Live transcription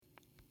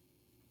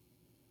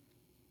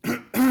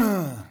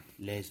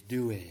Let's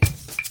do it.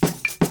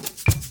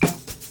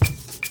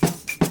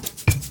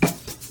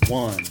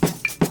 One,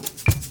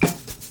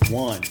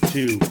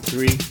 2,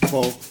 3,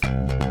 4.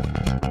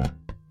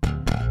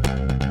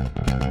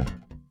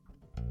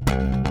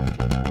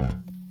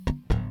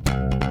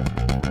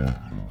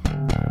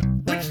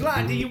 Which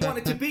line do you want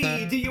it to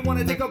be? Do you want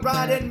to take a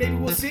ride and maybe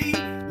we'll see?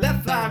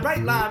 Left line,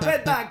 right line,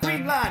 red line,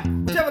 green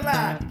line, whichever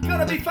line,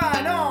 gonna be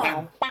fine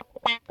on.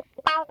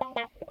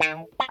 The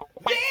other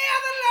line!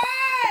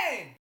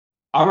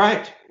 All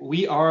right,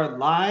 we are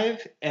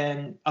live,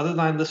 and other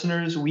line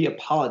listeners, we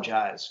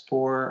apologize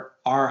for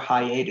our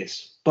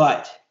hiatus,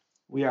 but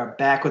we are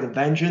back with a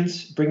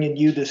vengeance, bringing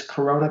you this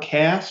Corona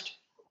cast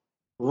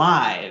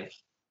live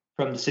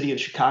from the city of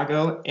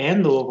Chicago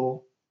and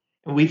Louisville,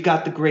 and we've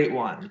got the great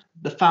one,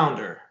 the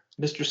founder,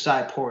 Mr.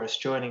 Cy Porras,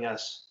 joining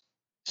us.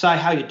 Cy,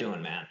 how you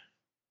doing, man?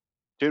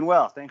 Doing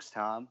well, thanks,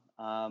 Tom.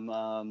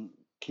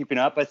 Keeping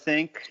up, I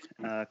think,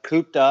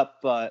 cooped up,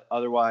 but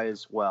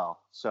otherwise well,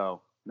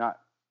 so not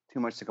too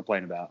much to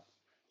complain about.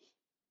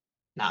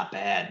 Not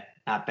bad.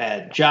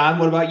 John,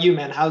 what about you,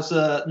 man? How's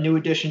the new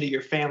addition to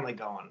your family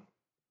going?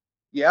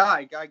 Yeah,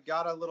 I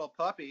got a little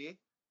puppy.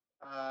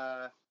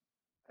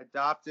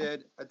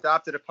 Adopted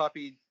a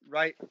puppy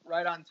right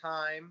on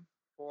time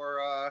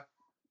for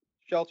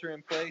shelter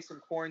in place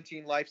and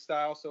quarantine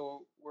lifestyle.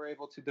 So we're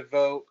able to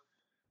devote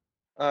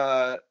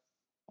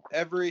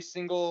every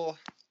single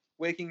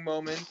waking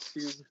moment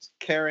to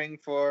caring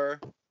for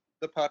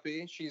the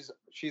puppy. She's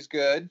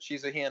good.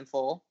 She's a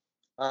handful.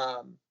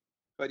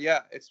 But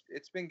yeah,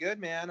 it's been good,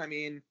 man. I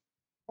mean,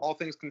 all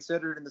things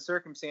considered in the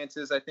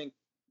circumstances, I think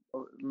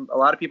a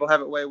lot of people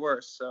have it way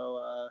worse.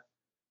 So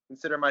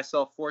consider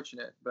myself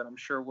fortunate, but I'm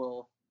sure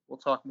we'll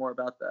talk more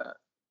about that.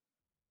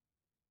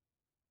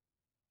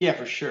 Yeah,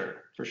 for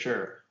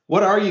sure.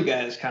 What are you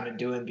guys kind of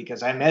doing?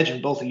 Because I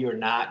imagine both of you are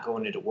not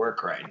going into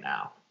work right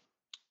now.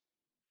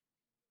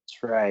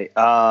 That's right.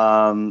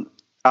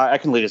 I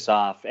can lead us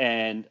off.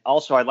 And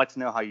also, I'd like to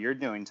know how you're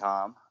doing,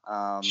 Tom.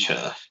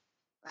 Sure.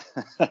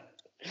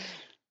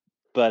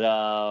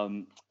 But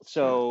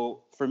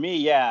so for me,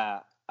 yeah,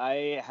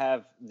 I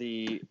have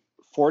the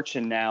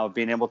fortune now of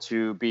being able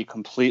to be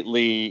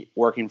completely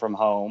working from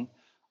home,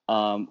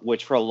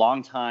 which for a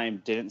long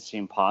time didn't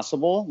seem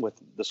possible with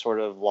the sort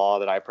of law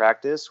that I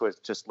practice,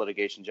 with just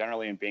litigation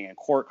generally and being in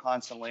court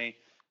constantly.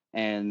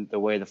 And the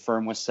way the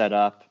firm was set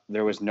up,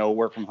 there was no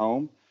work from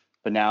home.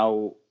 But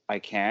now I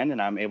can,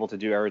 and I'm able to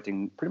do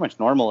everything pretty much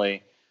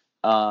normally.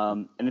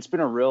 And it's been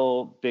a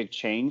real big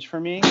change for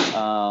me,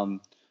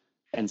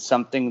 and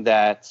something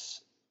that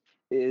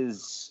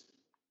is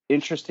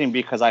interesting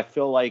because I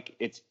feel like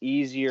it's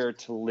easier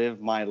to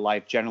live my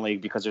life generally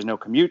because there's no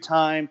commute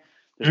time,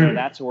 there's none of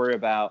that to worry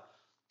about.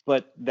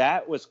 But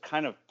that was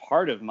kind of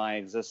part of my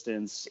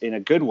existence in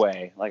a good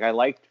way. Like, I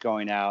liked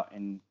going out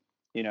and,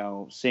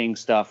 seeing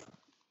stuff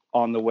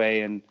on the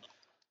way and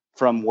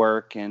from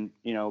work, and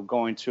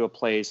going to a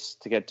place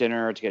to get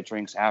dinner or to get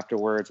drinks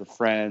afterwards with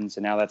friends,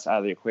 and now that's out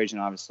of the equation,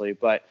 obviously.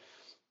 But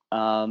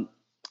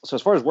so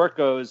as far as work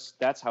goes,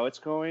 that's how it's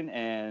going,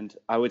 and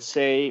I would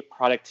say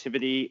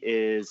productivity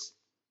is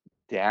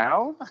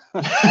down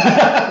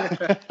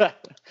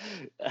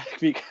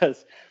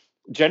because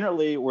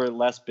generally we're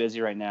less busy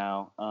right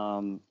now,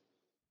 and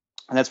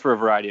that's for a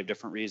variety of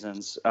different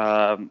reasons,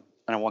 and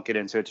I won't get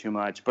into it too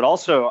much. But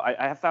also I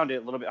have found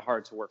it a little bit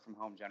hard to work from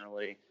home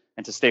generally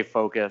and to stay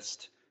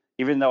focused,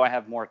 even though I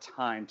have more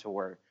time to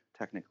work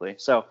technically.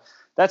 So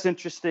that's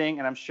interesting,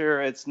 and I'm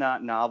sure it's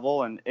not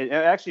novel, and it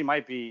actually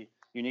might be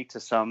unique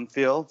to some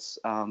fields.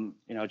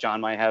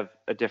 John might have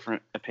a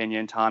different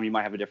opinion. Tom, you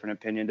might have a different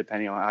opinion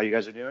depending on how you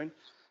guys are doing.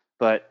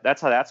 But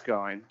that's how that's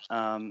going.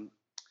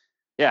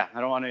 Yeah, I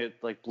don't want to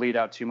bleed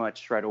out too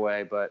much right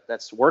away, but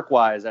that's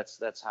work-wise.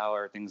 That's how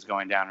everything's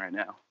going down right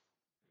now.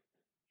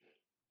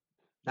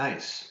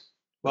 Nice.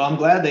 Well, I'm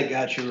glad they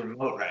got you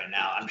remote right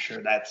now. I'm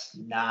sure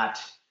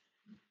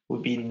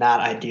would be not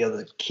ideal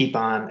to keep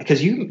on,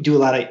 because you do a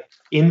lot of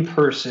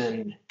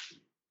in-person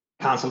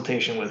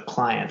consultation with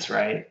clients,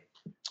 right?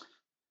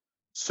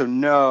 So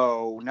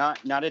no,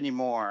 not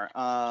anymore.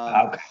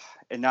 Okay.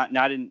 And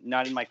not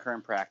in my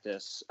current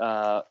practice.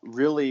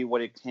 Really,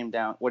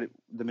 the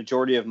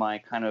majority of my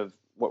kind of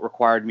what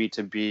required me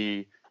to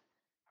be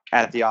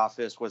at the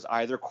office was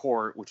either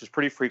court, which was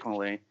pretty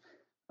frequent,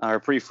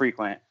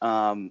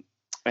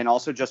 and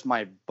also just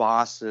my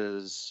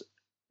bosses.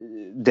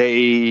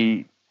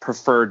 They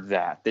preferred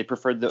that. They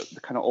preferred the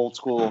kind of old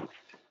school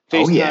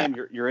FaceTime. Oh, yeah.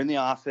 You're in the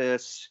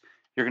office.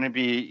 You're going to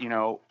be,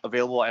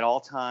 available at all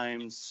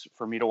times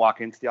for me to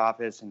walk into the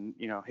office and,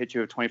 hit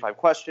you with 25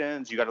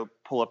 questions. You got to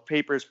pull up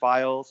papers,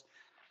 files,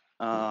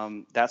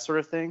 that sort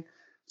of thing.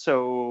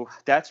 So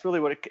that's really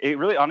what it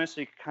really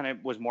honestly kind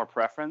of was more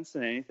preference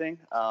than anything.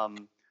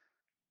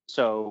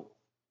 So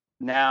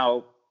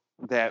now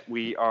that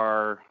we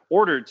are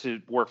ordered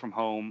to work from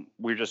home,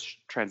 we're just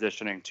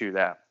transitioning to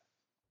that.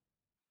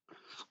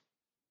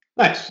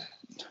 Nice.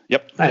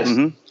 Yep. Nice.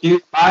 Mm-hmm.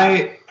 Dude,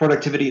 my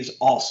productivity is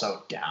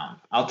also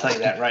down. I'll tell you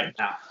that right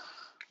now.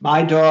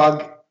 My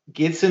dog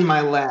gets in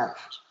my lap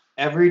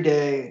every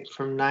day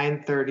from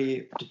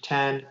 9:30 to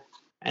 10,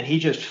 and he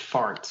just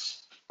farts.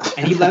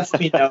 And he lets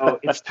me know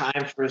it's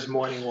time for his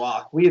morning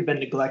walk. We have been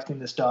neglecting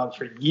this dog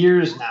for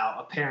years now,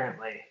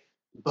 apparently.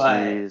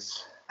 But Jeez.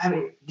 I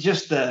mean,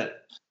 just the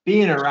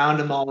being around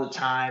him all the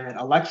time. And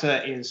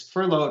Alexa is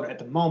furloughed at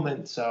the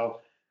moment, so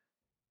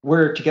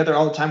we're together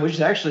all the time, which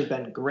has actually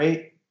been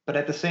great. But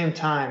at the same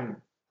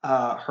time,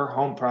 her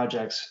home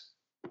projects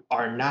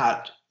are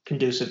not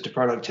conducive to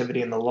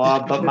productivity in the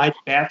law. But my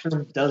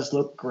bathroom does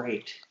look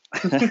great.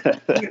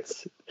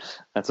 that's,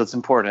 that's what's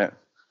important.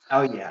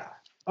 Oh yeah,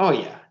 oh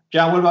yeah.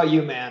 John, what about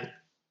you, man?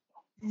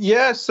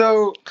 Yeah,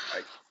 so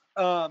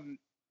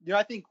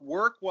I think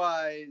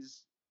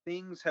work-wise,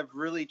 things have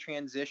really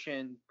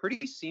transitioned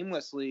pretty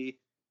seamlessly,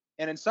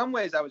 and in some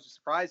ways, I was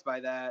surprised by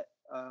that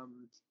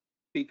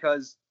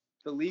because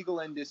the legal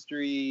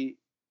industry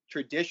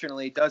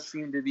traditionally does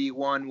seem to be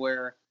one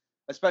where,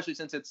 especially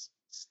since it's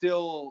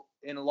still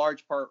in a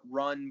large part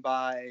run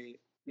by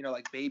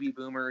like baby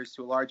boomers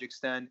to a large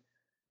extent,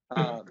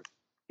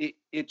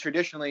 it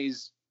traditionally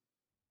has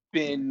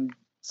been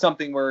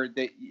something where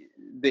the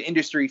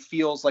industry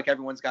feels like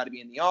everyone's got to be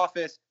in the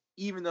office,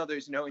 even though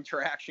there's no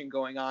interaction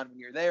going on when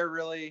you're there,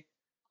 really.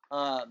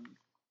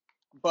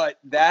 But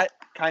that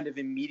kind of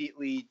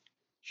immediately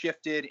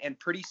shifted and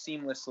pretty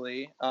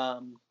seamlessly.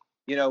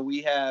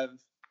 We have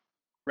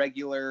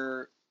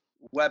regular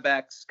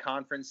WebEx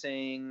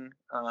conferencing,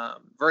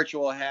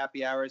 virtual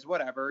happy hours,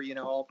 whatever.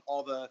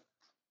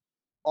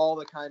 All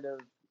the kind of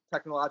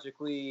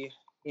technologically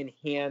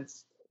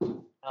enhanced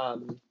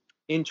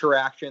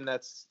interaction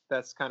that's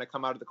kind of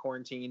come out of the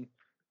quarantine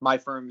my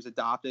firm's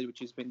adopted, which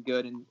has been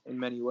good in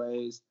many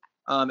ways.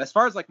 As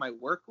far as like my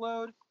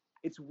workload,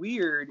 it's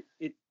weird.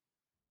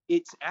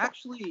 It's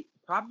actually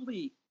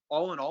probably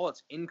all in all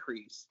it's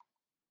increased,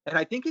 and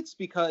I think it's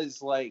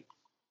because like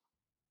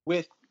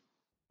with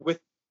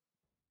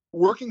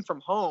working from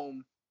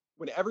home,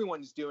 when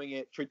everyone's doing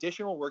it,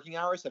 traditional working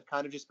hours have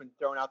kind of just been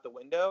thrown out the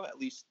window, at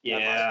least at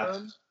my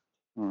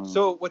firm.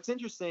 So what's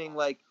interesting,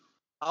 like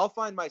I'll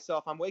find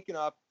myself, I'm waking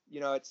up,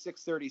 at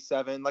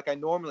 6:37 like I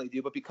normally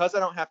do, but because I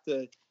don't have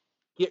to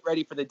get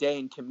ready for the day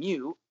and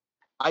commute,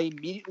 I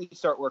immediately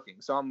start working.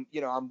 So I'm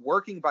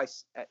working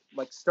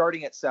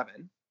starting at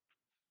 7,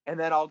 and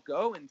then I'll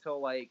go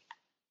until like,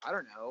 I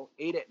don't know,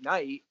 8 at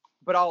night,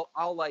 but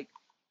I'll like,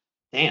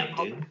 damn,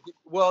 dude.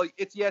 Well,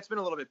 it's been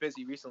a little bit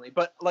busy recently,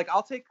 but like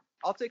I'll take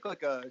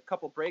like a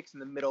couple breaks in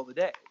the middle of the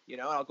day, and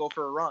I'll go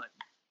for a run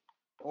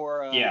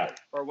or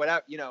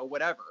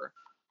whatever.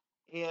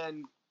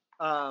 And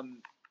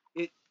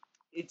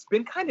it's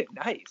been kind of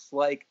nice.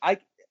 Like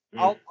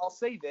I'll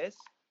say this,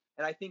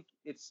 and I think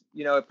it's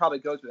it probably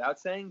goes without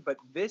saying, but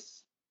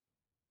this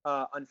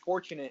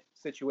unfortunate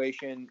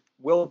situation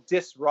will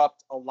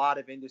disrupt a lot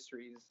of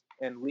industries,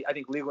 and I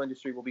think legal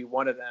industry will be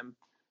one of them,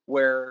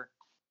 where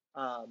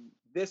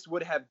this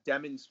would have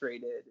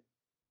demonstrated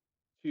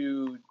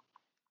to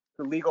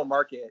the legal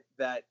market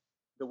that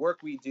the work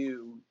we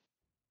do,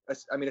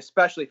 I mean,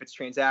 especially if it's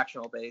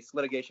transactional based,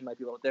 litigation might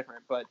be a little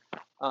different, but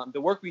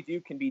the work we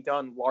do can be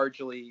done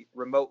largely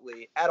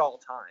remotely at all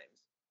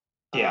times.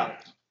 Yeah.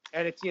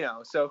 And it's,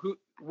 so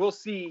we'll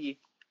see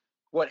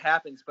what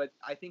happens, but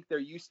I think there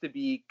used to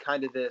be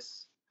kind of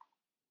this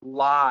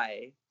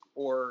lie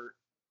or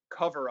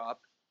cover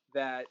up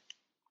that,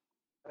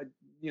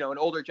 an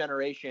older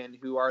generation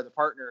who are the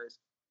partners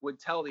would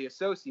tell the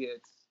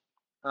associates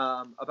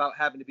about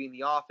having to be in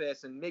the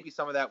office, and maybe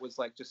some of that was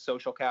like just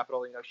social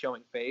capital,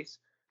 showing face.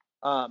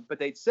 But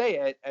they'd say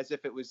it as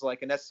if it was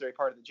like a necessary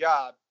part of the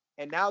job,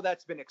 and now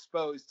that's been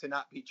exposed to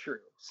not be true.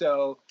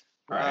 So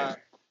Right.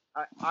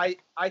 I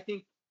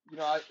think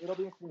it'll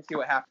be interesting to see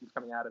what happens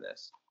coming out of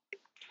this.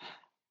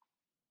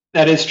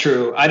 That is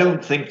true. I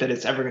don't think that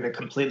it's ever going to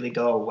completely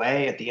go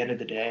away. At the end of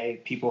the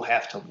day, people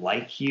have to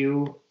like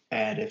you.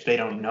 And if they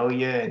don't know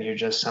you and you're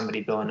just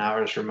somebody billing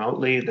hours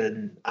remotely,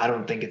 then I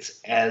don't think it's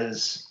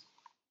as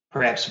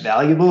perhaps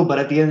valuable. But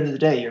at the end of the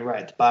day, you're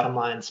right. The bottom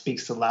line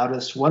speaks the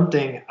loudest. One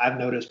thing I've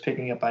noticed,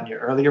 picking up on your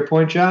earlier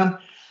point, John,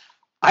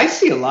 I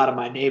see a lot of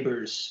my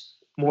neighbors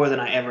more than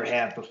I ever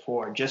have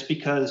before, just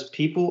because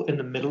people in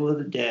the middle of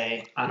the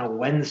day on a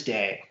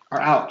Wednesday are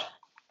out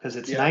because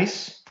it's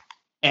nice.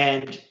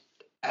 And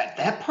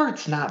that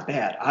part's not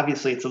bad.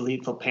 Obviously, it's a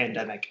lethal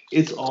pandemic.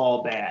 It's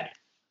all bad.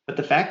 But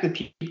the fact that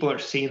people are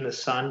seeing the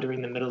sun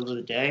during the middle of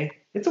the day,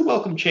 it's a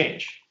welcome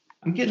change.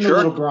 I'm getting a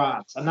little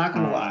bronze. I'm not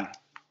going to lie.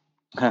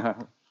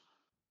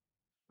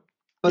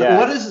 But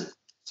what is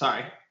 –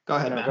 sorry. Go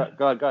ahead, man.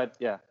 Go ahead.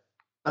 Yeah.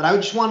 But I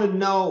just wanted to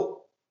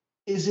know,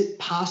 is it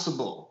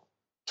possible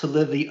to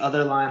live the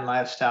other line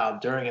lifestyle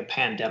during a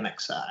pandemic,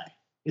 Sai?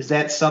 Is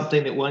that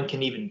something that one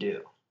can even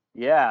do?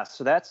 Yeah,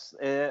 so that's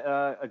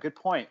a good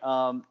point.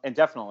 And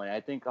definitely,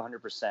 I think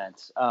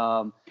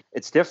 100%.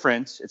 It's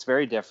different. It's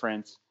very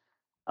different.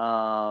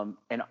 And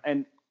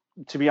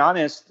to be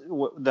honest,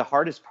 the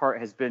hardest part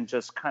has been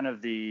just kind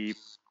of the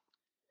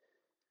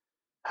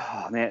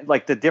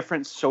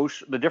different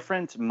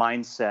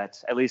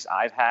mindset, at least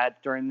I've had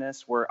during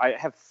this, where I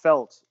have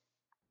felt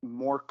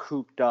more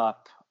cooped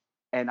up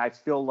and I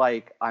feel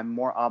like I'm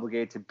more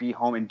obligated to be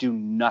home and do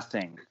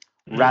nothing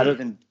rather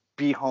than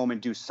be home and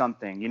do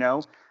something, you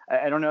know?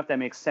 I don't know if that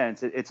makes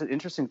sense. It's an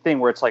interesting thing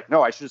where it's like,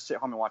 no, I should just sit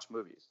home and watch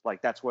movies.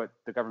 Like, that's what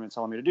the government's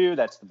telling me to do.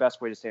 That's the best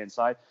way to stay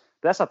inside.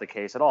 But that's not the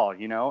case at all,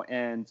 you know?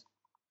 And,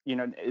 you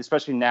know,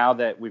 especially now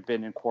that we've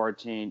been in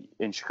quarantine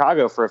in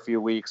Chicago for a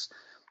few weeks,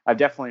 I've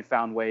definitely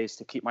found ways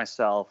to keep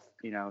myself,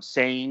 you know,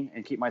 sane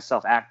and keep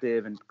myself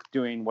active and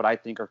doing what I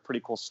think are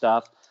pretty cool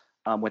stuff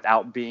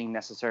without being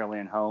necessarily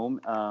at home.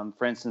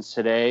 For instance,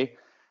 today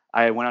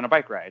I went on a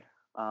bike ride.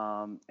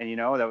 And, you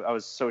know, I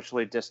was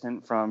socially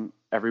distant from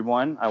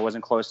everyone. I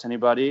wasn't close to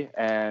anybody,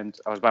 and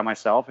I was by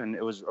myself, and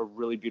it was a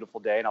really beautiful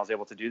day, and I was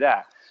able to do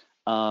that.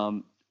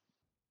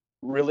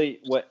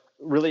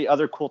 Really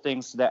other cool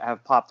things that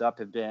have popped up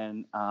have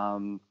been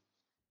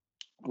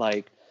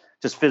like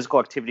just physical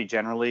activity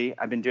generally.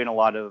 I've been doing a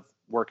lot of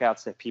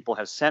workouts that people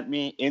have sent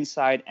me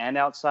inside and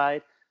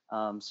outside.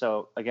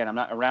 So again, I'm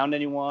not around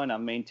anyone.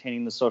 I'm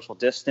maintaining the social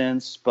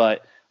distance,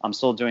 but I'm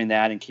still doing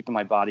that and keeping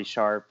my body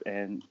sharp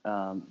and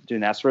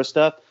doing that sort of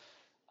stuff.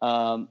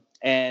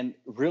 And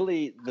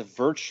really, the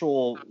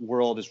virtual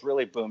world is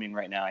really booming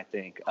right now, I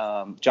think.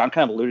 John kind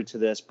of alluded to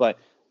this, but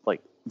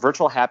like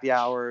virtual happy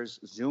hours,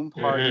 Zoom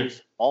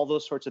parties, all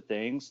those sorts of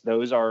things,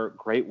 those are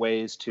great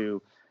ways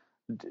to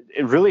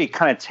really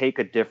kind of take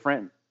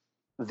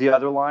the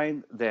other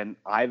line than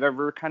I've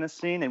ever kind of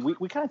seen. And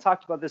we kind of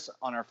talked about this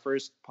on our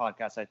first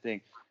podcast, I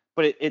think,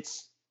 but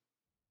it's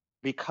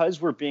because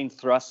we're being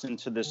thrust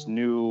into this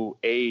new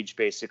age,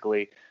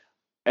 basically,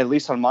 at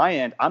least on my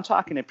end, I'm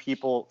talking to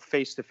people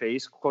face to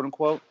face, quote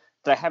unquote,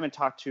 that I haven't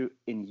talked to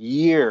in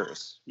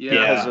years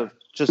because of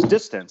just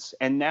distance.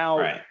 And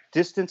now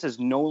distance is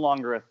no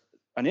longer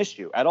an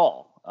issue at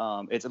all.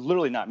 It's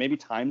literally not. Maybe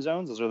time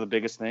zones, those are the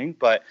biggest thing.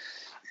 But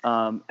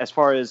as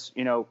far as,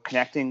 you know,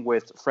 connecting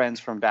with friends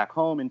from back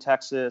home in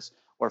Texas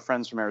or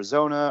friends from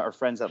Arizona or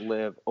friends that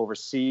live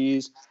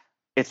overseas,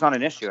 it's not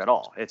an issue at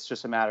all. It's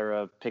just a matter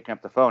of picking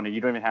up the phone, and you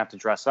don't even have to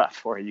dress up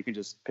for it. You can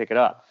just pick it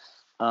up.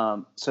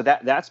 So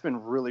that's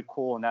been really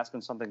cool, and that's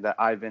been something that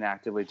I've been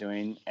actively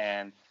doing.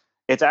 And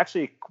it's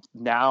actually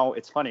now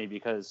it's funny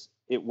because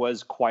it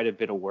was quite a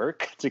bit of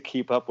work to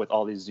keep up with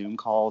all these Zoom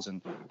calls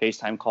and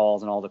FaceTime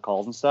calls and all the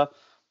calls and stuff.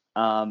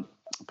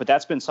 But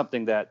that's been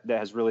something that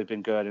has really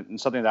been good,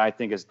 and something that I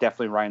think is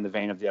definitely right in the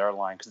vein of the other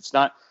line,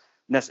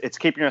 because it's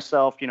keeping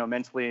yourself, you know,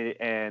 mentally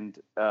and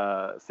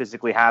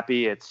physically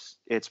happy. It's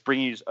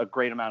bringing you a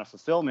great amount of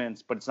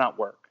fulfillment, but it's not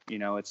work. You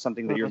know, it's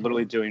something that you're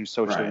literally doing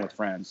socially with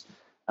friends.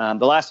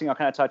 The last thing I'll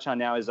kind of touch on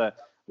now is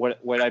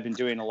what I've been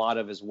doing a lot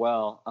of as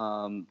well,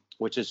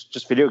 which is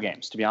just video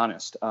games, to be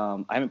honest.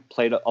 I haven't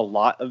played a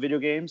lot of video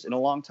games in a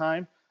long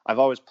time. I've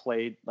always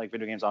played like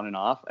video games on and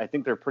off. I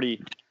think they're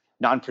pretty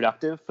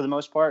non-productive for the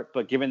most part,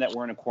 but given that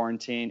we're in a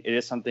quarantine, it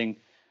is something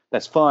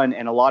that's fun.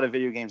 And a lot of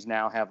video games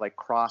now have like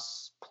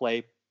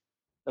cross-play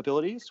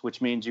abilities, which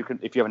means you can,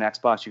 if you have an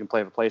Xbox, you can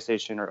play with a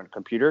PlayStation or a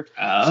computer.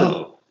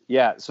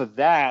 So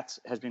that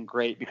has been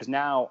great because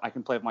now I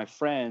can play with my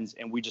friends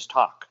and we just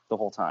talk the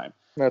whole time.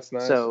 That's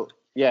nice. So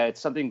yeah, it's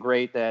something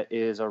great that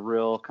is a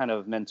real kind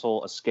of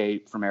mental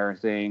escape from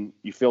everything.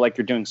 You feel like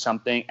you're doing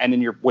something, and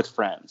then you're with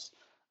friends.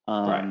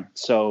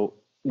 So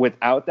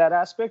without that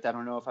aspect, I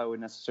don't know if I would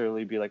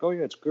necessarily be like, oh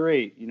yeah, it's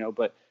great, you know,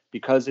 but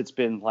because it's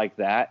been like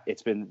that,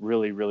 it's been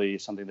really, really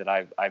something that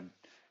I've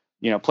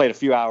you know, played a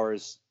few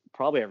hours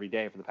probably every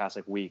day for the past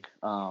like week,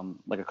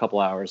 like a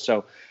couple hours.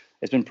 So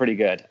it's been pretty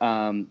good.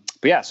 But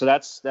yeah, so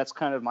that's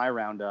kind of my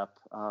roundup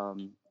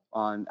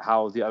on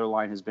how the other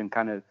line has been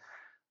kind of,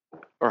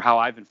 or how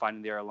I've been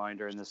finding the other line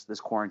during this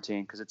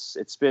quarantine, because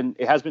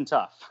it has been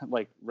tough.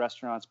 Like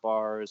restaurants,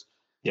 bars,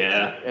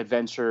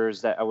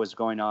 adventures that I was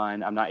going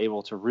on, I'm not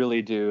able to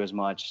really do as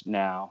much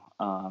now.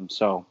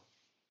 So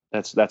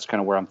that's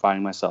kind of where I'm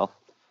finding myself.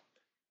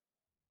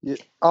 Yeah,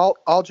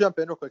 I'll jump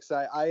in real quick.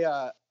 So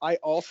I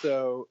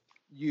also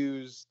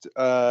used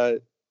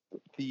the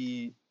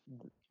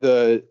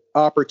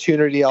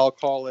opportunity, I'll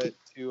call it,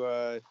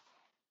 to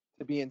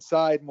be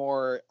inside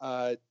more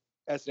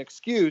as an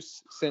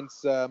excuse,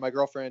 since my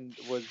girlfriend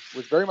was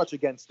very much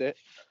against it,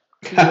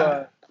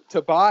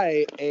 to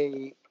buy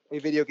a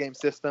video game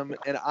system.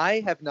 And I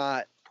have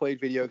not played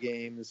video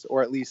games,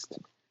 or at least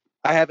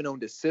I haven't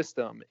owned a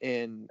system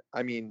in,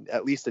 I mean,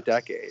 at least a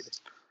decade.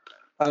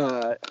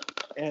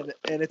 And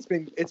it's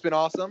been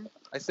awesome.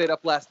 I stayed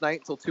up last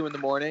night until 2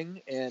 a.m.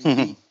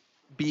 and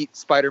beat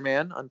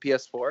Spider-Man on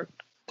PS4.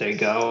 There you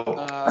go.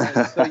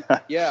 So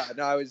yeah,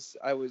 no, I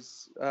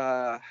was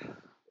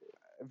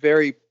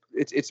very.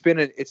 It's been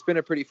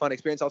a pretty fun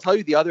experience. I'll tell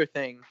you the other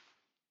thing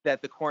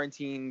that the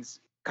quarantines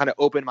kind of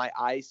opened my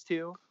eyes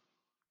to,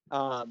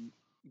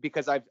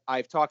 because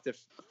I've talked to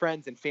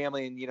friends and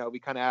family, and, you know, we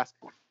kind of ask,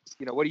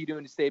 you know, what are you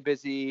doing to stay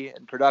busy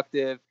and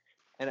productive?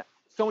 And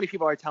so many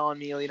people are telling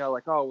me, you know,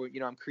 like, oh, you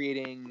know, I'm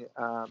creating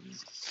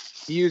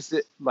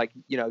music, like,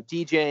 you know,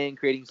 DJing,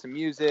 creating some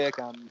music.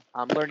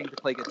 I'm learning to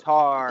play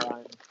guitar.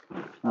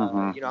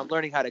 You know, I'm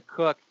learning how to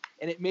cook.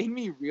 And it made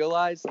me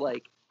realize,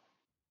 like,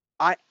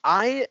 I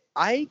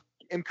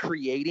am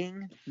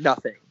creating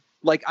nothing.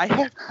 Like I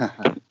have,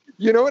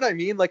 you know what I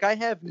mean? Like I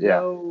have Yeah.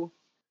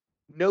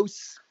 no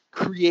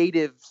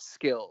creative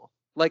skill.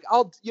 Like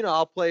I'll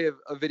play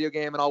a video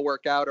game and I'll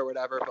work out or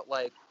whatever, but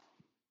like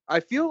I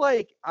feel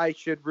like I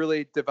should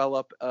really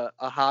develop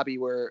a hobby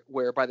where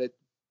by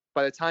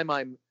the time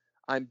I'm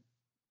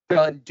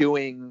done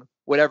doing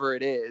whatever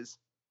it is,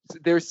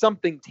 there's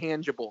something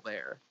tangible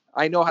there.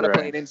 I know how to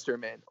play an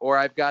instrument, or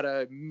I've got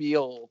a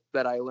meal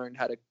that I learned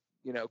how to,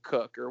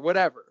 cook or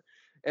whatever.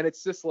 And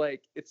it's just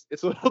like it's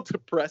a little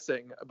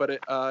depressing, but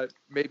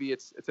maybe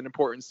it's an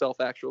important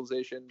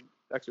self-actualization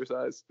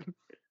exercise.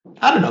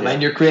 I don't know,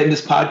 man. You're creating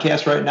this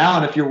podcast right now,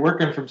 and if you're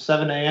working from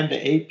 7 a.m. to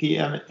 8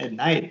 p.m. at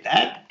night,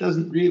 that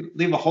doesn't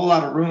leave a whole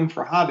lot of room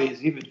for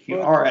hobbies, even if you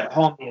are at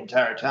home the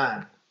entire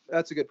time.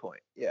 That's a good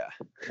point. Yeah.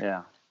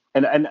 Yeah.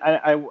 And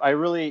I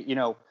really,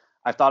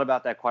 I've thought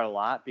about that quite a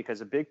lot, because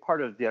a big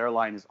part of the other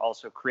line is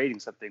also creating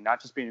something,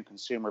 not just being a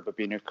consumer, but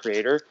being a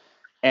creator.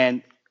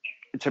 And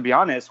to be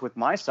honest with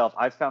myself,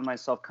 I've found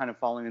myself kind of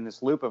falling in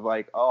this loop of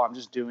like, oh, I'm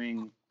just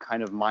doing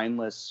kind of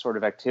mindless sort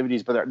of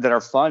activities, but that are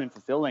fun and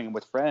fulfilling and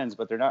with friends,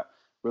 but they're not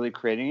really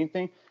creating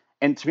anything.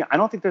 And to me, I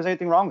don't think there's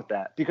anything wrong with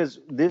that, because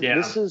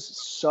this is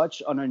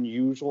such an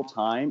unusual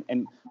time,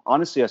 and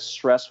honestly, a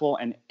stressful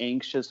and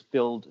anxious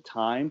filled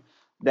time,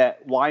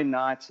 that why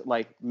not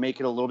like make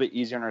it a little bit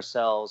easier on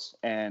ourselves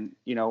and,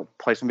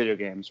 play some video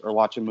games or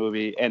watch a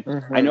movie.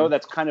 And I know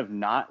that's kind of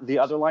not the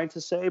other line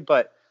to say,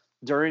 but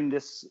during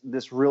this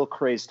real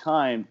crazy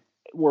time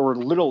where we're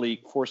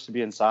literally forced to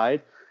be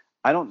inside,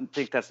 I don't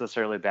think that's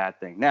necessarily a bad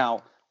thing.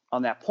 Now,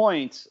 on that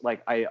point,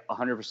 like I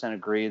 100%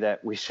 agree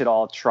that we should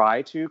all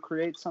try to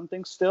create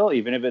something still,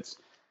 even if it's,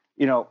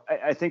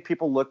 I think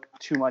people look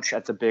too much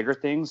at the bigger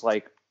things.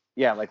 Like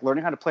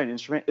learning how to play an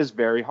instrument is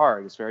very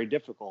hard. It's very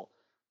difficult,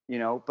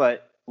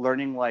 but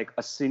learning like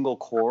a single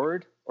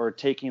chord or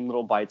taking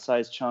little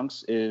bite-sized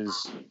chunks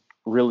is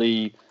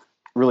really,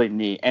 really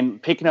neat.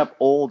 And picking up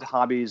old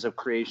hobbies of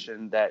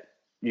creation that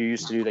you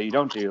used to do that you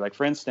don't do. Like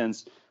for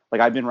instance,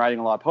 like I've been writing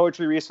a lot of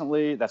poetry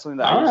recently. That's something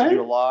that I used to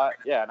do a lot.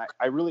 Yeah. And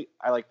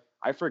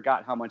I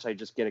forgot how much I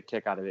just get a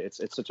kick out of it.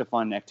 It's such a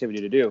fun activity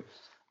to do.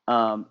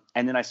 And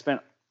then I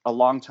spent a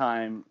long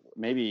time,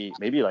 maybe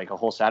like a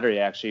whole Saturday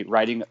actually,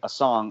 writing a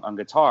song on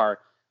guitar.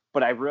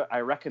 But I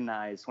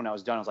recognized when I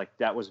was done, I was like,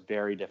 that was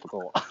very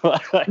difficult.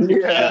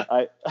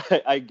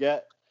 I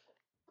get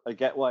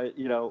why,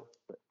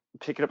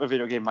 picking up a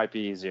video game might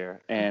be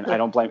easier, and I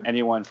don't blame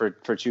anyone for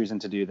choosing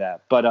to do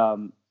that. But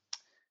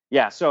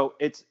so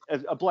it's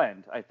a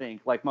blend, I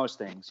think, like most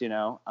things,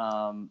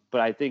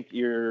 but I think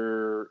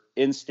your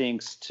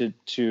instincts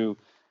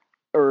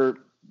or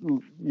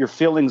your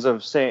feelings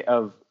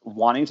of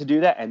wanting to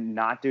do that and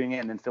not doing it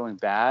and then feeling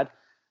bad,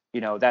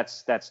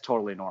 that's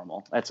totally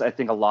normal. I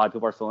think a lot of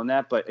people are feeling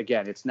that, but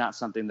again, it's not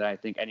something that I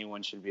think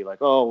anyone should be like,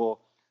 oh, well,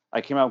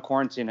 I came out of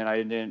quarantine and I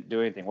didn't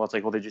do anything. Well, it's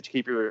like, well, did you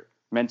keep your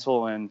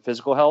mental and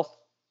physical health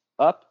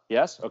up?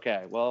 Yes.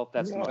 Okay. Well,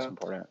 that's the most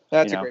important.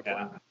 That's a great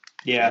point.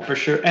 Yeah, for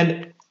sure.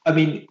 And I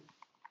mean,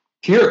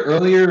 to your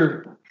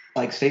earlier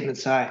statement,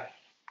 Si,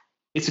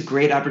 it's a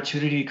great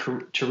opportunity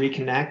to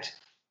reconnect.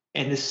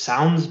 And this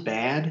sounds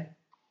bad,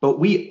 but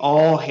we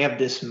all have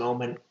this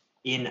moment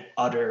in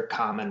utter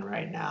common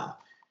right now.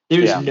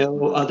 There's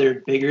no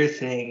other bigger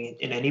thing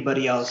in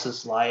anybody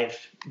else's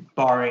life,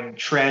 barring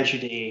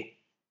tragedy,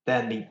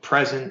 than the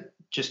present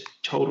just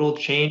total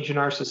change in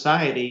our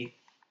society.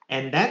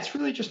 And that's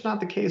really just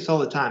not the case all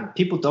the time.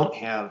 People don't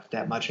have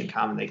that much in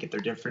common. They get their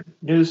different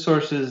news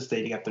sources.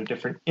 They get their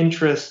different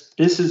interests.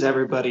 This is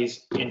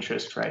everybody's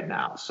interest right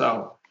now.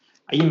 So,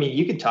 I mean,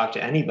 you can talk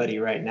to anybody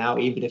right now,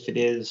 even if it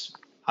is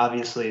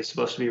obviously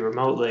supposed to be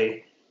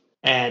remotely,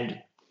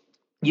 and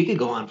you could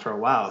go on for a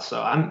while.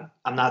 So I'm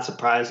not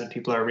surprised that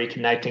people are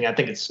reconnecting. I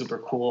think it's super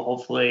cool.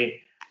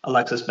 Hopefully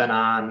Alexa's been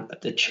on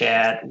the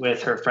chat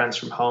with her friends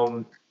from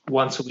home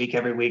once a week,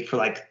 every week for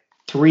like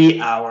 3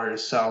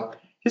 hours. So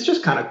it's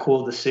just kind of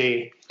cool to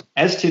see.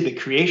 As to the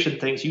creation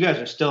things, you guys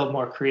are still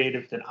more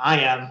creative than I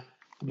am.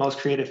 The most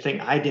creative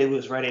thing I did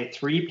was write a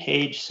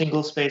 3-page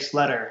single-spaced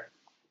letter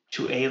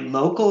to a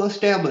local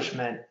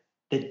establishment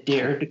that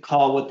dared to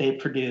call what they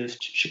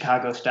produced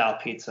Chicago-style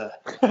pizza.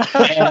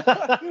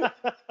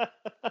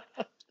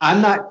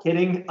 I'm not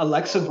kidding.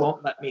 Alexa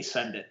won't let me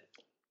send it.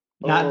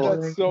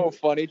 That's so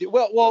funny, dude.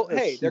 Well,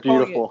 hey, they're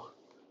beautiful.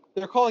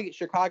 calling it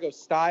Chicago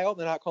style.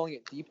 They're not calling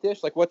it deep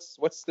dish. Like, what's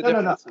the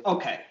difference? No.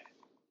 Okay.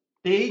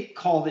 They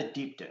called it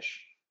deep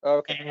dish.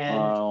 Okay. And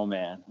oh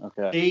man.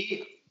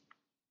 Okay.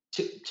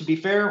 To be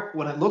fair,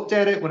 when I looked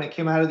at it, when it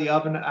came out of the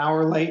oven an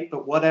hour late,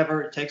 but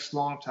whatever, it takes a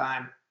long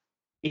time.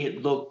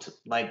 It looked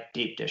like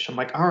deep dish. I'm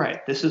like, all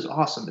right, this is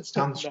awesome. It's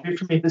down the street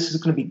from me. This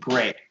is going to be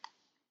great.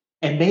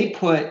 And they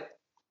put,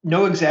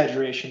 no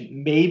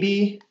exaggeration,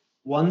 maybe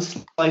one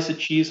slice of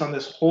cheese on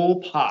this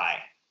whole pie,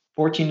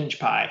 14-inch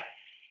pie.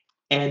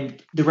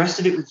 And the rest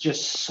of it was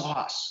just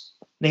sauce.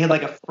 They had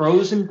like a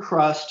frozen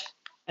crust,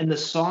 and the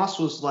sauce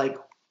was like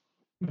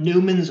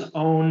Newman's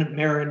own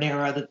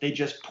marinara that they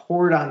just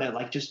poured on it,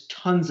 like just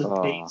tons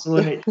of basil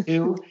in it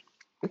too.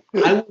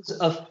 I was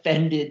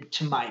offended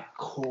to my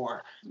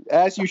core.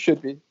 As you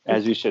should be.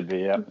 As you should be.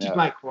 Yeah. To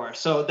my core.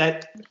 So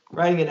that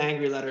writing an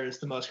angry letter is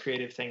the most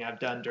creative thing I've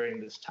done during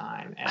this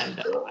time, and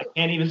I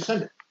can't even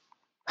send it.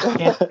 I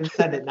can't even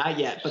send it, not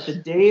yet. But the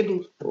day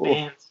the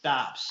band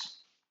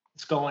stops,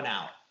 it's going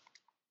out.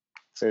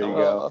 There you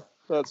go.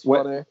 That's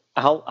funny.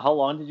 How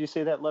long did you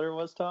say that letter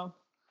was, Tom?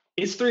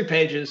 It's 3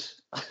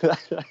 pages,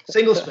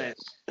 single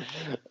space.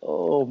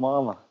 Oh,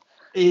 mama.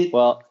 It's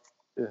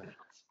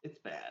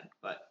bad,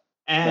 but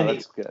no,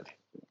 that's good.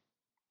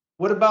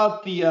 What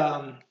about the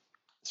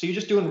so you're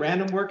just doing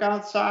random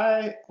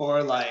workouts,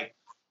 or like?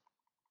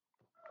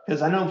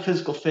 Because I know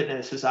physical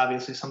fitness is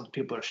obviously something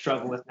people are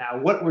struggling with now.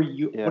 What are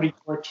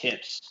your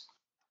tips?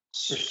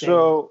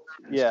 So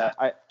yeah,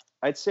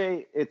 I'd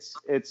say it's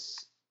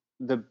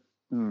the.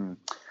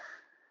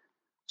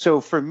 So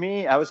for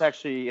me, I was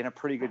actually in a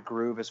pretty good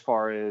groove as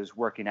far as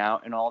working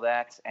out and all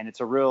that, and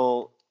it's a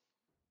real,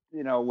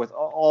 with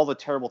all the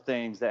terrible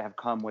things that have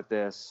come with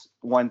this.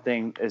 One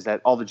thing is that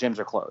all the gyms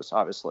are closed,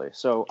 obviously.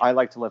 So I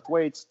like to lift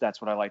weights.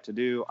 That's what I like to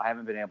do. I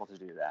haven't been able to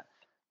do that,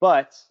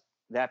 but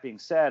that being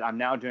said, I'm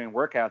now doing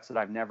workouts that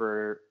I've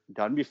never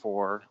done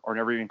before or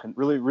never even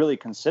really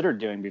considered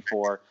doing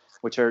before,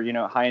 which are,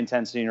 high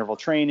intensity interval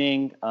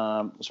training,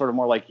 sort of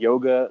more like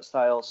yoga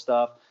style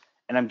stuff.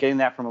 And I'm getting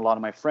that from a lot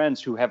of my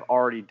friends who have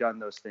already done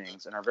those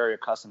things and are very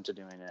accustomed to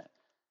doing it.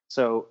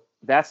 So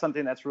that's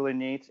something that's really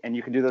neat. And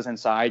you can do those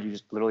inside. You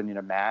just literally need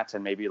a mat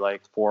and maybe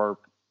like 4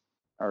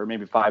 or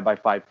maybe 5 by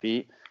 5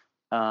 feet.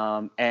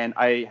 And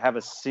I have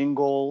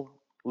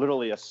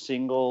literally a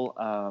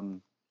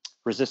single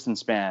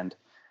resistance band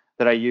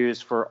that I use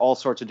for all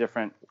sorts of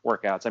different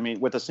workouts. I mean,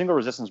 with a single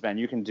resistance band,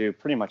 you can do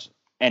pretty much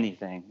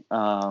anything,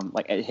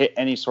 like hit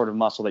any sort of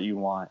muscle that you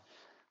want.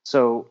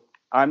 So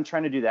I'm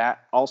trying to do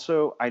that.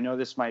 Also, I know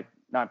this might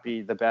not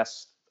be the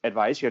best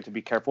advice. You have to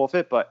be careful with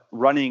it, but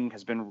running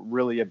has been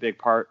really a big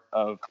part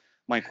of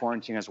my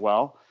quarantine as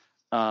well.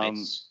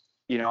 Nice.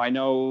 I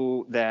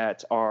know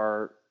that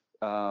our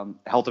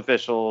health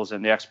officials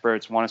and the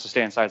experts want us to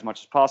stay inside as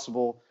much as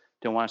possible,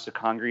 don't want us to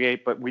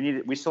congregate, but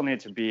we still need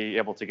to be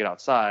able to get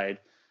outside.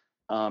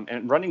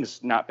 And running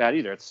is not bad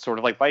either. It's sort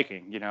of like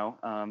biking,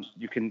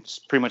 you can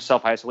pretty much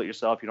self-isolate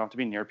yourself. You don't have to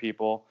be near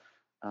people.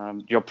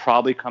 You'll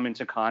probably come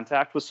into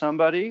contact with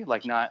somebody,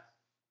 like not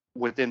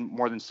within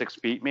more than 6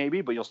 feet maybe,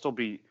 but you'll still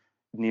be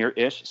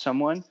near-ish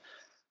someone.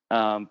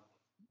 But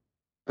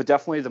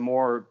definitely the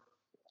more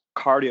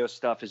cardio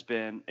stuff has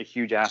been a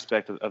huge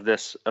aspect of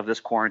this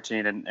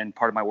quarantine and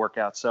part of my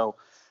workout. So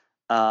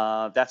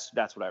that's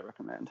what I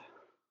recommend.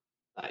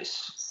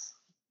 Nice.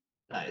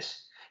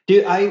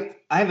 Dude, I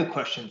have a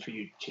question for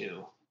you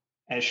too.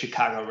 As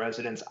Chicago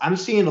residents, I'm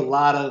seeing a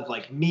lot of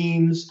like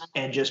memes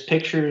and just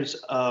pictures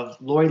of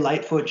Lori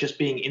Lightfoot just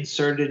being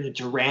inserted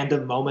into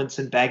random moments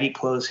in baggy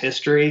clothes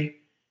history.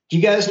 Do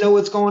you guys know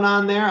what's going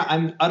on there?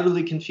 I'm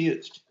utterly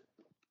confused.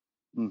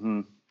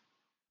 Mm-hmm.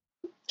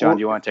 John, do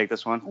you want to take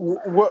this one?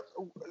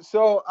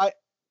 So I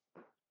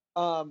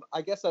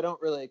guess I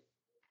don't really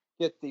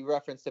get the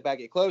reference to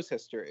baggy clothes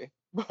history,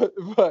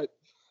 but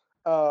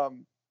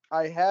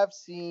I have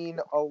seen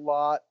a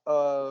lot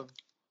of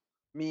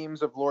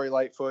memes of Lori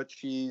Lightfoot.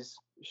 She's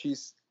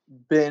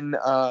been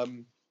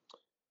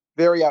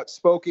very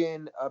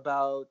outspoken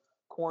about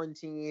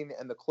quarantine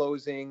and the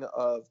closing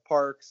of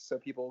parks so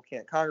people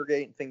can't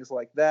congregate and things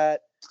like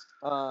that,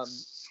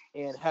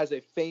 and has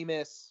a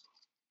famous,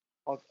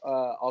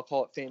 I'll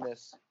call it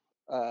famous,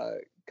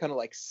 kind of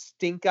like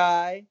stink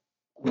eye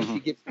when she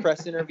gives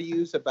press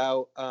interviews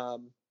about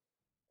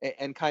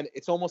and kind of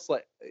it's almost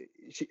like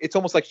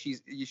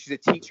she's a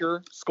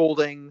teacher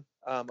scolding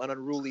an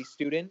unruly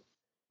student.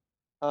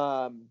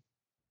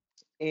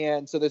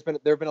 And so there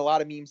have been a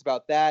lot of memes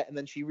about that. And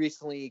then she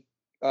recently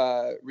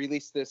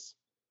released this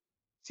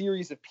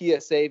series of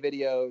PSA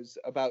videos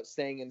about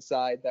staying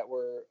inside that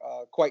were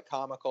quite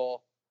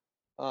comical.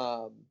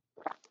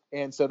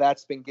 And so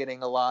that's been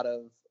getting a lot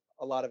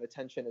of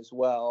attention as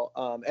well.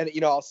 And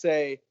I'll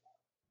say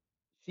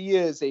she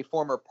is a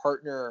former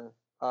partner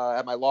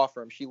at my law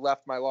firm. She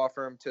left my law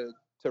firm to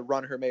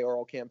run her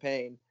mayoral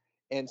campaign.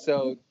 And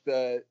so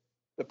the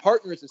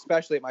partners,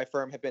 especially at my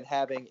firm, have been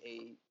having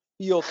a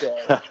field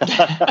day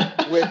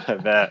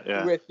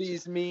with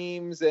these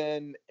memes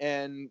and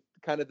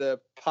kind of the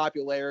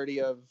popularity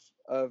of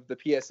the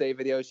PSA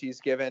videos she's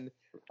given.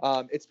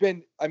 It's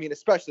been,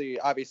 especially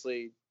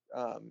obviously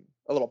a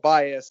little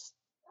biased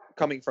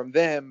coming from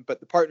them, but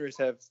the partners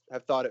have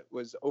thought it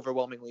was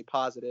overwhelmingly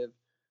positive,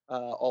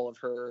 all of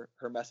her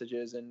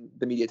messages and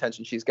the media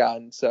attention she's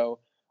gotten. So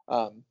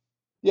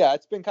yeah,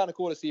 it's been kind of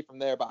cool to see from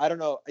there, but I don't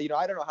know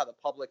how the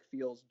public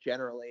feels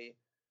generally.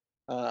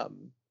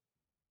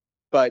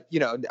 But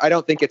I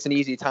don't think it's an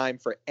easy time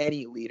for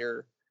any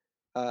leader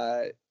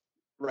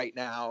right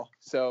now.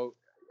 So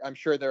I'm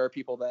sure there are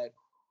people that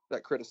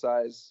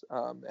criticize,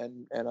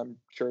 and I'm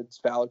sure it's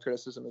valid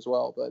criticism as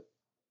well. But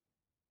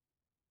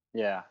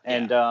yeah,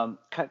 and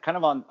kind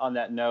of on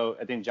that note,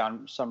 I think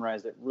John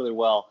summarized it really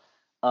well.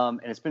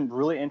 And it's been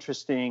really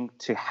interesting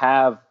to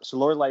have. So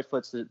Lori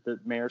Lightfoot's the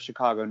mayor of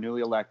Chicago,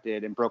 newly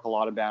elected, and broke a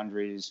lot of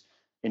boundaries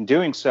in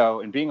doing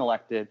so and being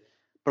elected.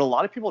 But a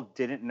lot of people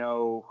didn't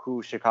know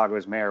who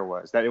Chicago's mayor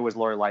was, that it was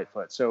Lori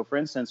Lightfoot. So, for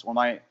instance,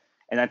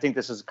 and I think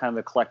this is kind of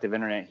the collective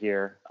internet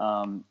here,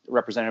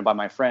 represented by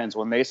my friends,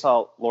 when they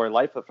saw Lori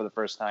Lightfoot for the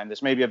first time,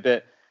 this may be a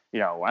bit, I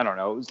don't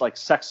know, it was like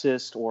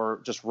sexist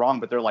or just wrong,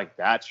 but they're like,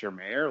 that's your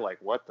mayor? Like,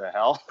 what the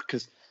hell?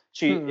 Because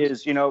she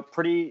is,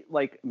 pretty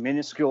like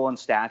minuscule in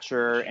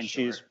stature, and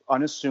she's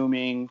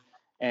unassuming,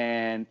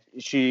 and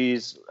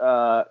she's,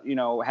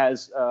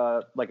 has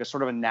like a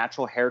sort of a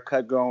natural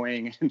haircut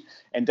going,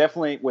 and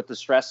definitely with the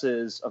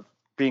stresses of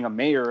being a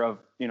mayor of,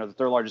 the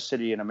third largest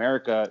city in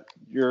America,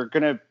 you're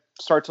going to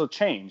start to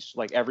change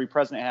like every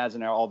president has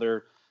in all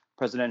their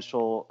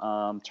presidential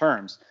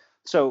terms.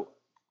 So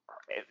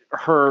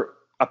her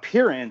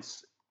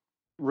appearance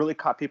really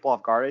caught people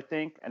off guard, I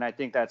think. And I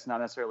think that's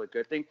not necessarily a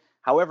good thing.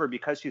 However,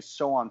 because she's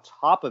so on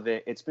top of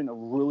it, it's been a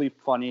really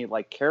funny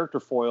like character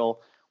foil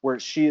where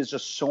she is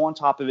just so on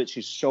top of it.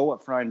 She's so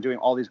upfront and doing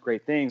all these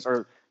great things,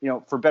 or,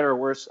 for better or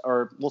worse,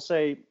 or we'll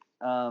say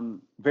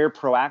very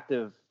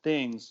proactive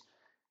things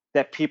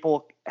that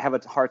people have a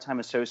hard time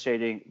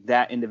associating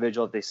that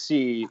individual that they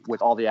see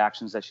with all the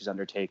actions that she's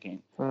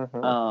undertaking.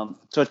 Mm-hmm.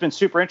 So it's been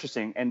super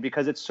interesting. And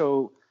because it's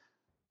so,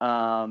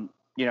 I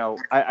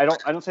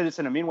don't say this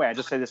in a mean way. I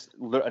just say this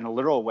in a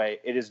literal way.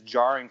 It is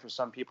jarring for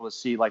some people to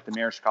see like the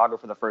mayor of Chicago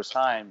for the first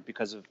time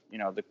because of,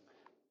 the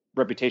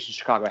reputation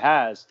Chicago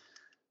has.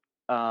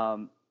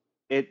 The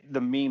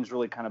memes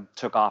really kind of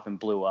took off and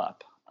blew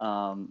up.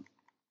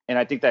 And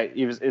I think that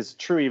is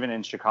true even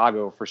in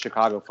Chicago for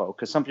Chicago folk,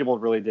 because some people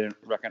really didn't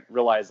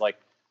realize like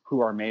who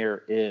our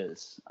mayor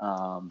is.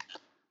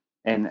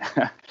 And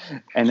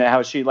and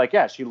how she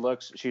she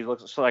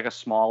looks like a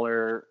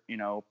smaller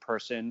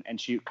person,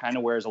 and she kind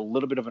of wears a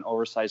little bit of an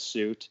oversized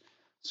suit,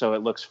 so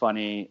it looks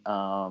funny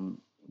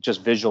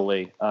just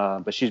visually.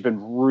 But she's been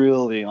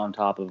really on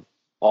top of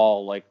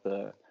all like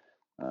the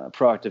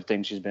proactive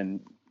things she's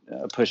been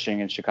pushing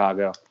in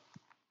Chicago.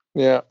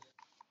 Yeah.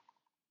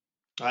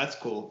 Oh, that's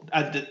cool.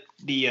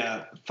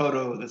 The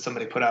photo that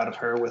somebody put out of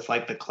her with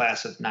like the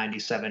class of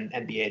 '97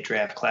 NBA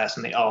draft class,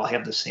 and they all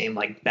have the same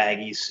like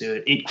baggy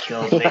suit. It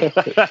killed me.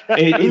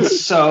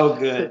 It's so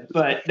good.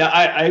 But no,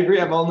 I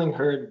agree. I've only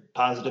heard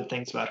positive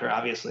things about her.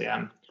 Obviously,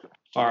 I'm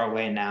far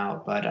away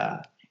now,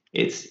 but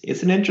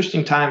it's an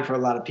interesting time for a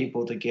lot of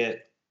people to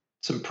get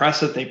some press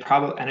that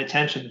and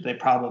attention that they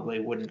probably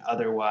wouldn't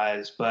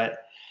otherwise.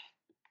 But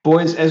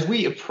boys, as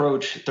we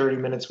approach 30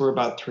 minutes, we're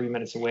about 3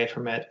 minutes away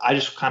from it. I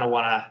just kind of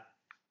want to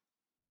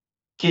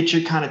get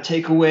your kind of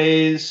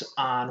takeaways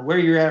on where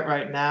you're at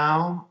right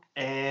now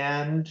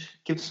and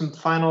give some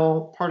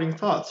final parting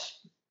thoughts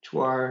to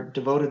our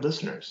devoted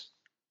listeners.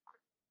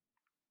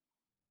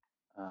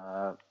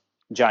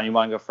 John, you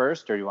want to go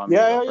first, or do you want me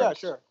to go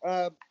first? Sure.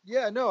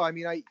 No, I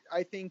mean,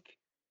 I think,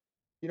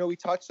 we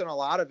touched on a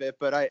lot of it,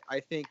 but I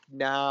think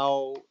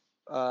now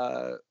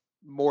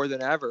more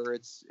than ever,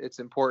 it's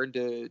important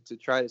to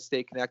try to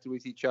stay connected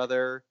with each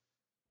other,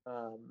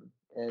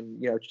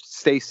 and,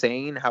 stay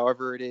sane,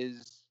 however it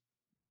is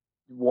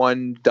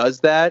one does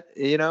that.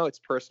 It's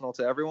personal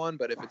to everyone,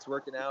 but if it's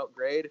working out,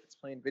 great. If it's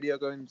playing video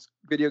games,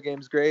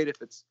 great.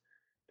 If it's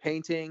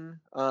painting,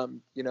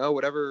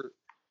 whatever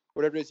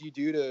it is you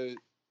do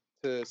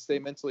to stay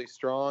mentally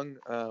strong,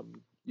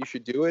 you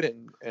should do it,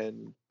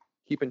 and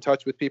keep in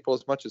touch with people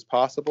as much as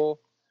possible.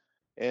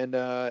 And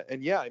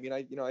yeah, I mean,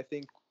 I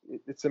think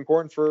it's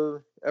important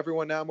for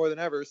everyone now more than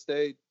ever,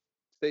 stay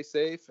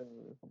safe,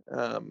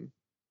 and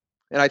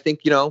I think,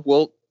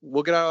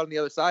 we'll get out on the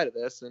other side of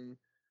this, and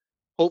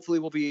hopefully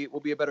we'll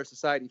be a better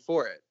society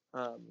for it.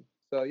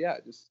 So yeah,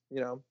 just,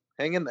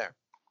 hang in there.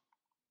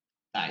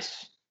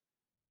 Nice.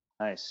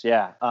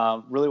 Yeah.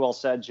 Really well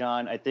said,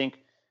 John. I think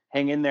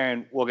hang in there,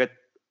 and we'll get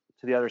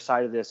to the other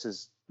side of this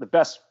is the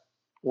best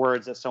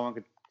words that someone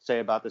could say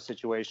about the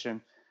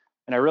situation.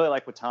 And I really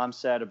like what Tom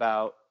said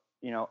about,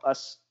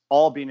 us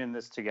all being in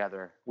this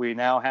together. We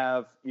now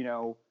have,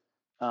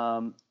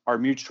 our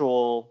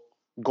mutual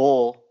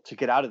goal to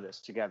get out of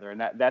this together.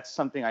 And that's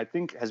something I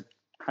think has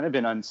kind of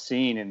been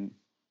unseen in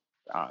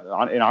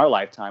our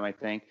lifetime, I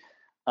think.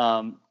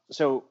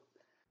 So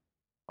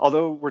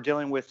although we're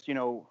dealing with,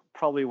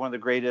 probably one of the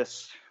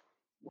greatest,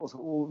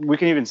 we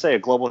can even say a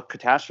global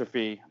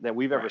catastrophe that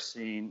we've ever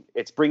seen,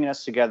 it's bringing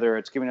us together.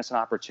 It's giving us an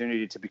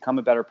opportunity to become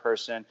a better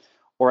person,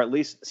 or at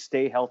least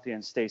stay healthy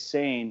and stay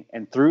sane,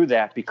 and through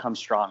that become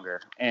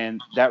stronger.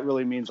 And that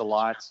really means a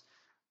lot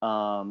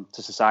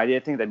to society. I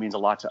think that means a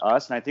lot to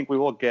us, and I think we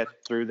will get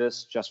through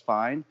this just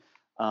fine.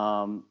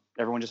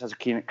 Everyone just has to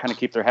kind of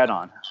keep their head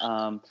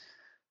on.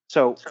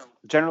 So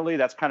generally,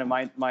 that's kind of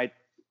my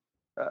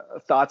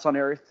thoughts on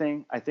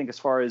everything. I think as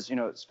far as,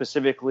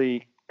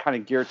 specifically kind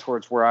of geared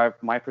towards where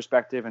my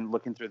perspective and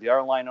looking through the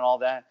other line and all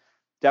that,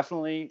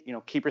 definitely,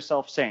 keep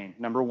yourself sane,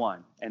 number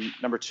one. And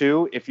number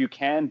two, if you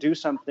can do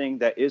something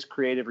that is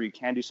creative, or you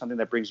can do something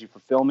that brings you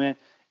fulfillment,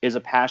 is a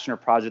passion or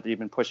project that you've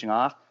been pushing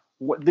off,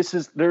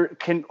 there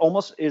can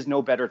almost is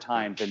no better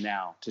time than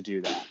now to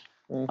do that.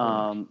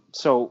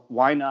 So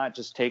why not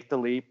just take the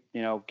leap,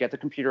 get the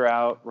computer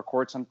out,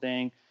 record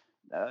something,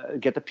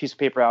 get the piece of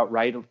paper out,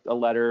 write a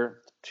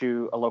letter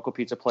to a local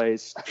pizza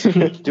place,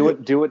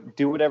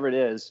 do whatever it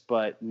is.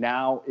 But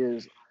now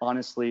is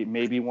honestly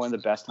maybe one of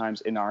the best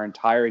times in our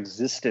entire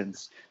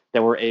existence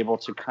that we're able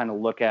to kind of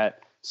look at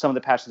some of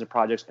the passions and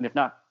projects, and if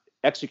not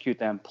execute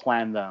them,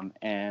 plan them,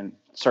 and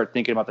start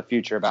thinking about the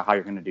future about how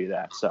you're going to do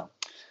that. So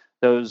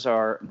those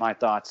are my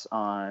thoughts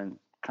on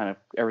kind of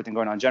everything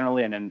going on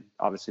generally, and then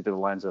obviously through the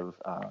lens of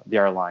the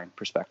airline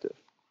perspective.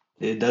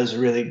 Those are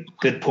really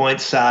good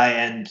points, Cy.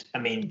 And I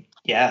mean,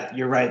 yeah,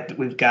 you're right.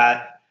 We've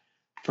got,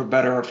 for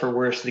better or for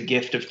worse, the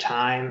gift of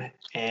time.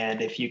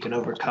 And if you can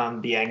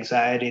overcome the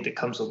anxiety that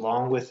comes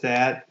along with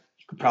that,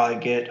 you could probably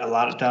get a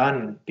lot done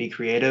and be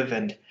creative.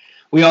 And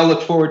we all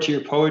look forward to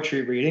your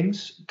poetry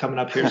readings coming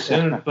up here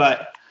soon.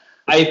 But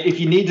if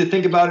you need to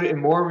think about it in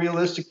more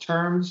realistic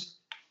terms,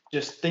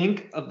 just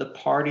think of the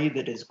party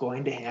that is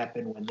going to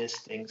happen when this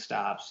thing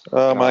stops.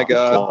 Oh my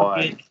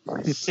God.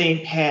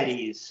 St.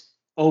 Patty's,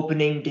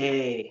 opening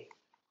day,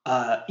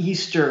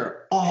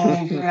 Easter,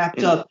 all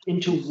wrapped up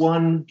into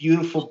one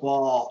beautiful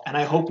ball. And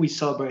I hope we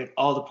celebrate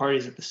all the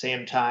parties at the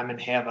same time and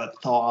have a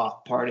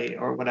thaw party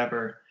or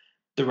whatever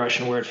the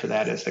Russian word for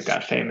that is that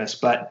got famous.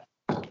 But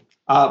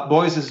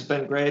boys, this has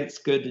been great. It's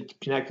good to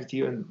connect with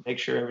you and make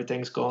sure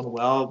everything's going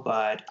well.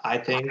 But I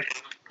think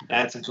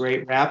that's a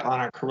great wrap on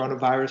our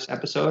coronavirus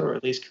episode, or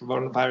at least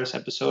coronavirus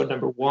episode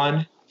number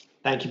 1.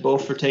 Thank you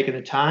both for taking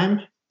the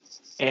time.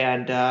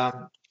 And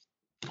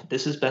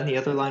this has been the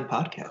Other Line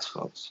Podcast,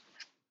 folks.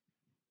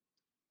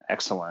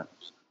 Excellent.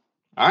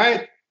 All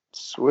right.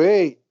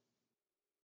 Sweet.